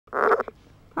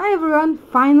Hi everyone,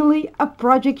 finally a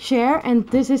project share, and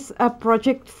this is a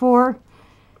project for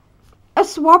a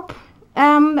swap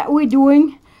that we're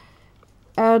doing.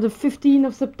 The 15th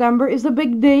of September is a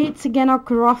big day. It's again our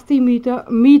Crafty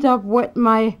meetup with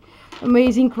my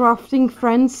amazing crafting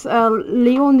friends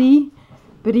Leonie,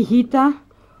 Brigitta,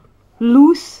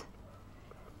 Luz,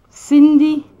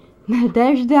 Cindy,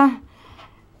 Nadezhda,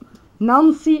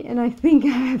 Nancy, and I think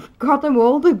I've got them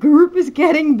all. The group is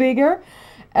getting bigger,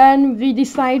 and we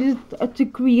decided to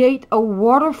create a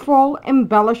waterfall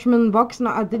embellishment box.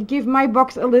 Now I did give my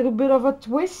box a little bit of a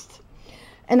twist,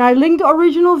 and I linked the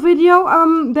original video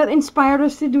that inspired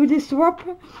us to do this swap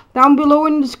down below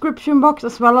in the description box,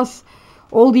 as well as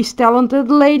all these talented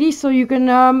ladies, so you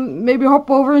can maybe hop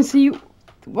over and see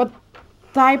what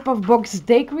type of box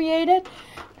they created.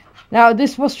 Now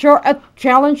this was sure a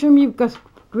challenge for me, because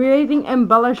creating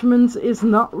embellishments is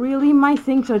not really my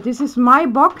thing. So this is my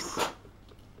box.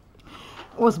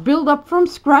 It was built up from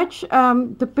scratch.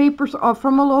 The papers are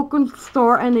from a local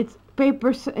store, and it's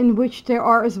papers in which there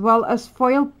are as well as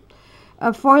foiling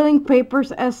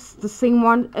papers, as the same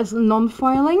one as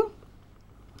non-foiling.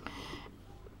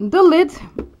 The lid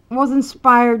was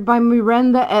inspired by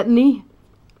Miranda Edney.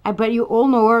 I bet you all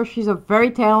know her. She's a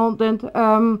very talented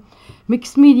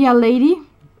mixed media lady.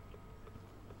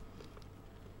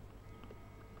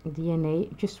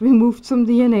 DNA, just removed some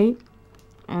DNA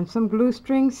and some glue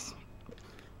strings.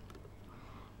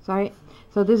 Sorry.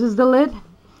 So this is the lid.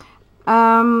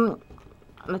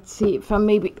 Let's see if I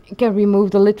maybe can remove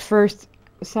the lid first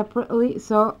separately.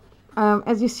 So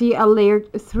as you see, I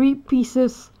layered 3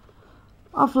 pieces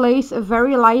of lace, a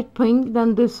very light pink,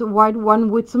 then this white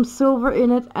one with some silver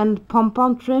in it and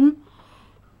pom-pom trim.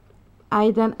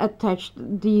 I then attached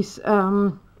these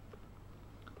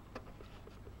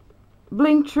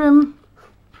bling trim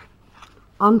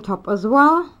on top as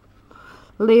well,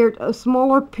 layered a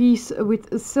smaller piece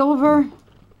with silver.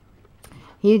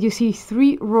 Here you see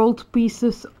 3 rolled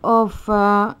pieces of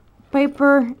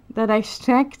paper that I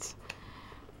stacked.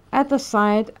 At the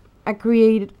side I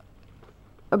created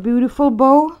a beautiful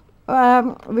bow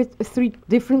with 3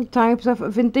 different types of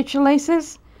vintage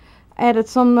laces. Added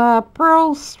some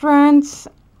pearl strands,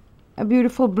 a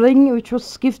beautiful bling which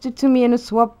was gifted to me in a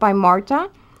swap by Marta.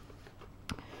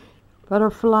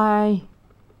 Butterfly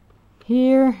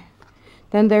here.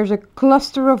 Then there's a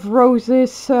cluster of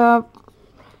roses,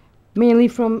 mainly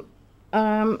from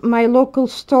my local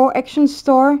store, Action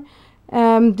Store.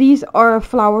 These are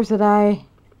flowers that I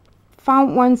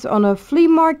found once on a flea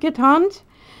market hunt.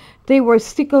 They were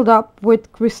stickled up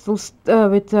with crystals,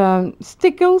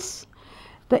 stickles.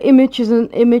 The image is an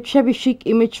image, shabby chic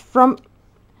image from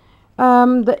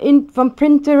from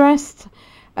Pinterest.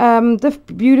 The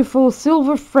beautiful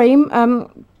silver frame,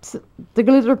 the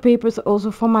glitter paper is also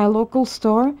from my local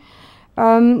store.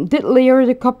 Did layer it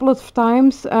a couple of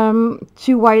times, 2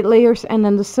 white layers and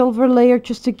then the silver layer,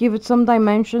 just to give it some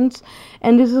dimensions.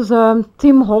 And this is a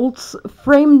Tim Holtz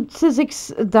frame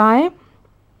Sizzix die.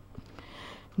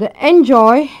 The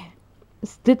Enjoy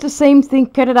did the same thing,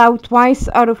 cut it out twice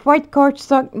out of white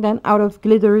cardstock, then out of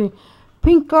glittery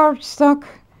pink cardstock.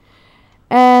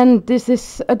 And this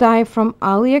is a die from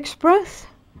AliExpress.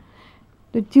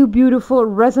 The 2 beautiful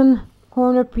resin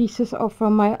corner pieces are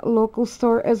from my local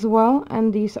store as well.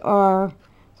 And these are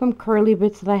some curly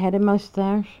bits that I had in my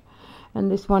stash. And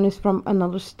this one is from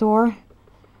another store.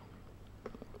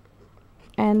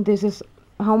 And this is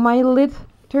how my lid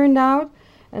turned out.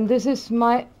 And this is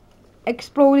my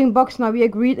exploding box. Now we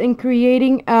agreed in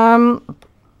creating, I'm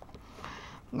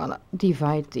gonna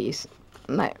divide these.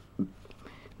 Now,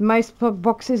 my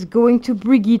box is going to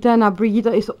Brigitta. Now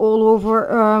Brigitta is all over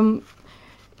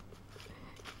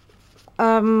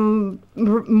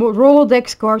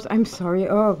Rolodex cards. I'm sorry,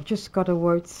 oh, just got a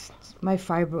word. My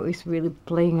fibro is really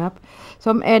playing up.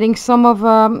 So I'm adding some of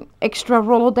extra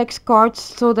Rolodex cards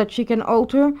so that she can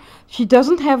alter. She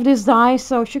doesn't have this die,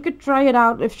 so she could try it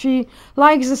out. If she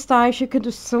likes this die, she could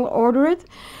just still order it.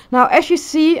 Now as you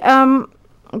see,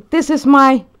 this is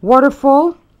my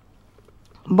waterfall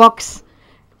box.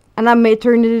 And I may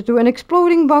turn it into an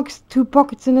exploding box, 2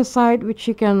 pockets in the side, which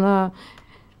you can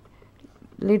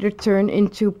later turn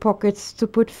into pockets to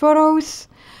put photos.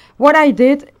 What I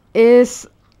did is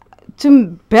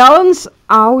to balance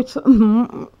out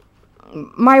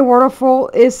my waterfall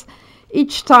is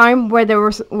each time where there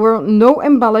were no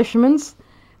embellishments,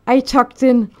 I tucked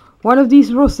in one of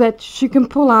these rosettes you can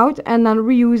pull out and then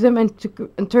reuse them and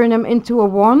turn them into a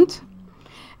wand.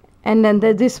 And then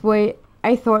this way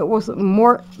I thought it was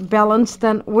more balanced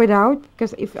than without,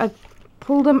 because if I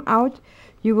pull them out,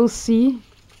 you will see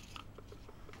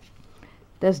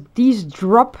these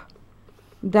drop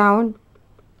down,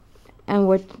 and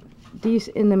with these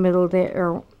in the middle, they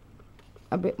are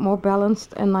a bit more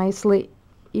balanced and nicely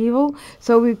evil.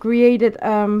 So we created,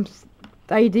 the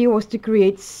idea was to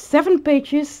create 7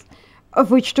 pages, of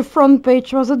which the front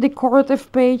page was a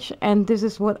decorative page, and this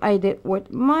is what I did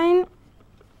with mine.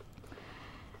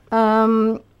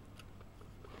 The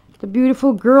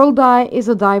beautiful girl die is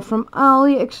a die from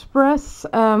AliExpress,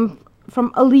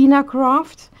 from Alina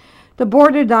Craft. The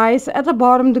border dies at the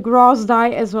bottom, the grass die,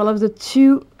 as well as the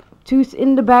two tooth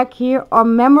in the back here are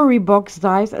memory box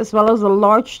dies, as well as a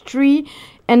large tree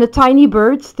and the tiny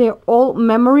birds. They're all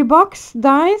memory box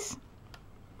dies.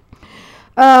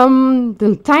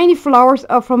 The tiny flowers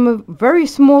are from a very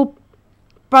small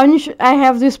punch. I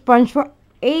have this punch for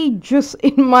ages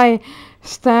in my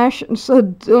stash, so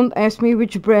don't ask me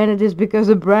which brand it is, because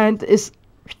the brand is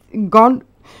gone.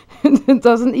 It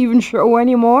doesn't even show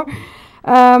anymore.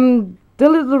 The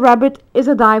little rabbit is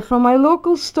a die from my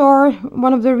local store,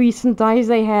 one of the recent dies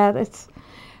they had. It's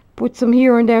put some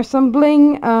here and there, some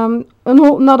bling.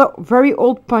 Another very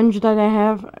old punch that I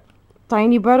have,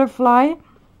 tiny butterfly.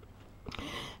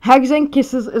 Hugs and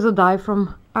Kisses is a die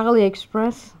from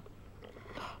AliExpress.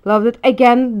 Loved it.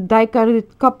 Again, die cut it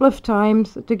a couple of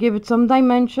times to give it some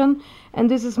dimension. And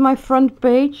this is my front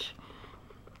page.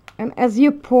 And as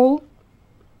you pull,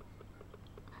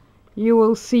 you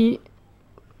will see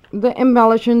the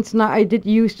embellishments. Now I did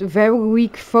use very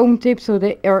weak foam tips, so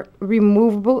they are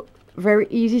removable very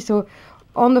easy. So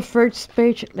on the first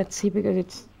page, let's see, because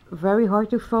it's very hard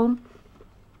to foam,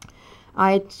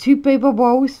 I had 2 paper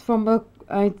bows from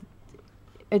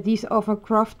these are for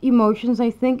Craft Emotions, I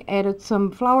think. Added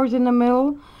some flowers in the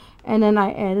middle, and then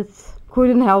I added,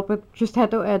 couldn't help it, just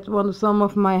had to add some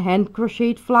of my hand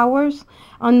crocheted flowers.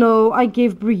 I know I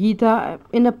gave Brigitte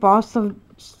in the past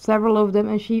several of them,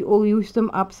 and she all used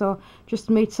them up, so just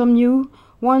made some new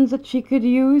ones that she could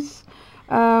use.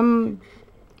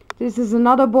 This is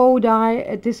another bow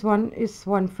die. This one is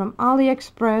one from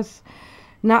AliExpress.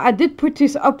 Now I did put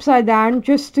this upside down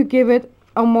just to give it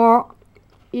a more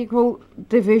equal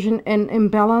division and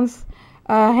imbalance.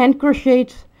 Hand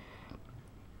crocheted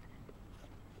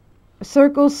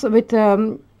circles with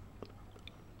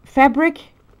fabric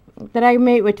that I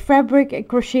made with fabric. I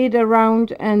crocheted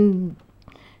around and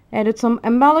added some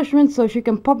embellishments so she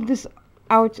can pop this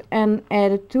out and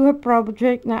add it to her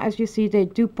project. Now as you see, they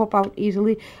do pop out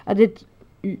easily. I did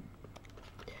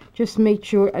just make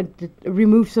sure I did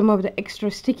remove some of the extra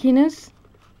stickiness.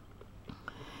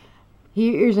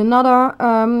 Here is another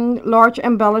large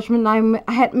embellishment.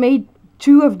 I had made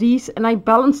 2 of these, and I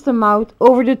balanced them out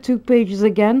over the 2 pages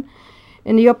again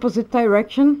in the opposite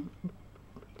direction,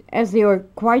 as they are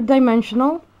quite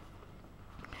dimensional.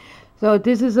 So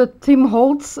this is a Tim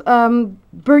Holtz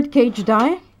birdcage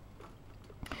die,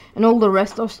 and all the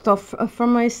rest of stuff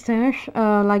from my stash,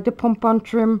 like the pom-pom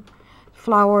trim,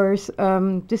 flowers.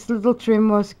 This little trim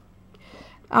was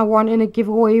I won in a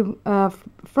giveaway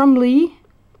from Lee.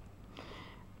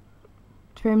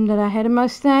 Trim that I had in my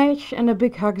stash. And the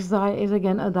big hugs die is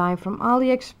again a die from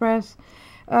AliExpress.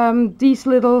 These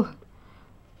little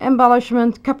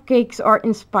embellishment cupcakes are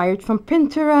inspired from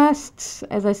Pinterest.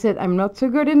 As I said, I'm not so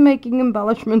good in making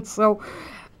embellishments, so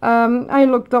I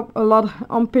looked up a lot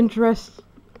on Pinterest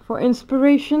for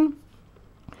inspiration.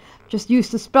 Just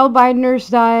used the Spellbinders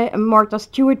die, a Martha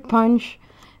Stewart punch.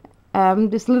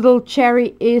 This little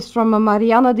cherry is from a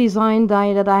Mariana design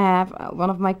die that I have,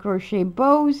 one of my crochet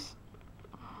bows.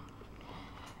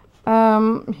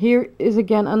 Here is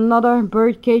again another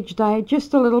birdcage die,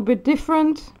 just a little bit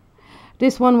different.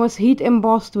 This one was heat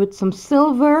embossed with some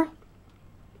silver,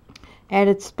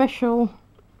 added special.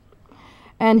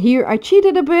 And here I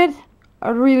cheated a bit. I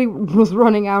really was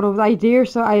running out of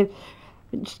ideas, so I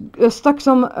stuck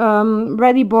some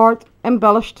ready board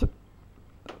embellished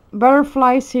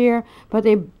butterflies here, but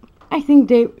I think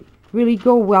they really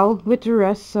go well with the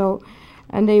rest. So,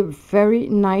 and they're very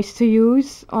nice to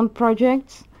use on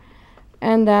projects.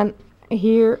 And then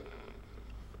here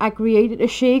I created a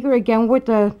shaker again with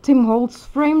the Tim Holtz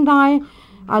frame die.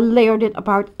 I layered it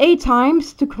about 8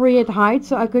 times to create height,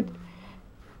 so I could,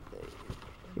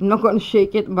 I'm not going to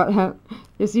shake it, but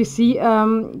as you see,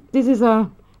 this is a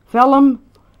vellum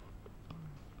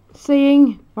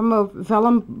saying from a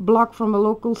vellum block from a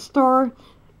local store.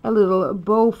 A little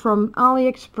bow from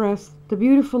AliExpress. The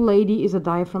beautiful lady is a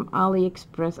die from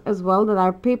AliExpress as well that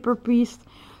I paper pieced,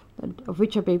 of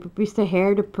which I paper pieced the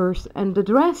hair, the purse and the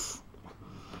dress.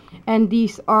 And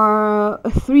these are a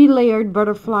 3-layered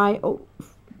butterfly,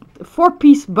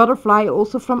 4-piece butterfly,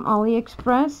 also from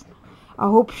AliExpress. I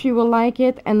hope she will like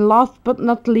it. And last but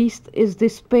not least is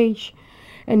this page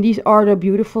And these are the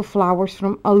beautiful flowers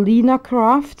from Alina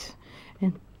Craft.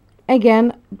 And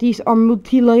again, these are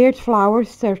multi-layered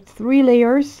flowers. There are 3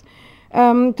 layers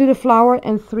to the flower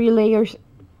and 3 layers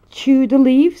to the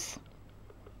leaves.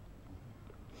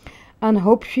 And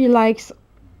hope she likes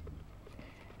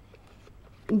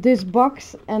this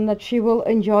box and that she will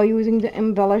enjoy using the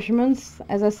embellishments.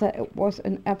 As I said, it was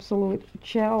an absolute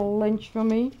challenge for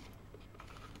me.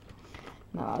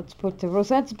 Now let's put the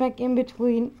rosettes back in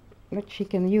between that she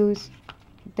can use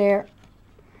there,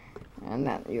 and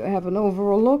then you have an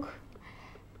overall look.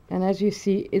 And as you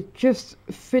see, it just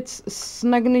fits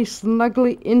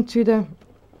snugly into the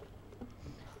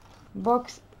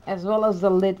box, as well as the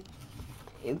lid.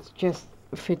 It just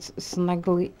fits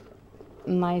snugly,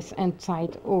 nice and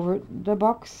tight over the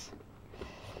box.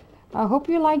 I hope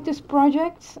you like this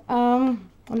project.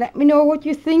 Let me know what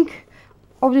you think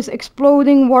of this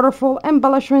exploding waterfall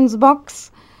embellishments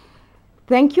box.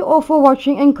 Thank you all for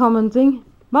watching and commenting.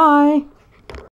 Bye!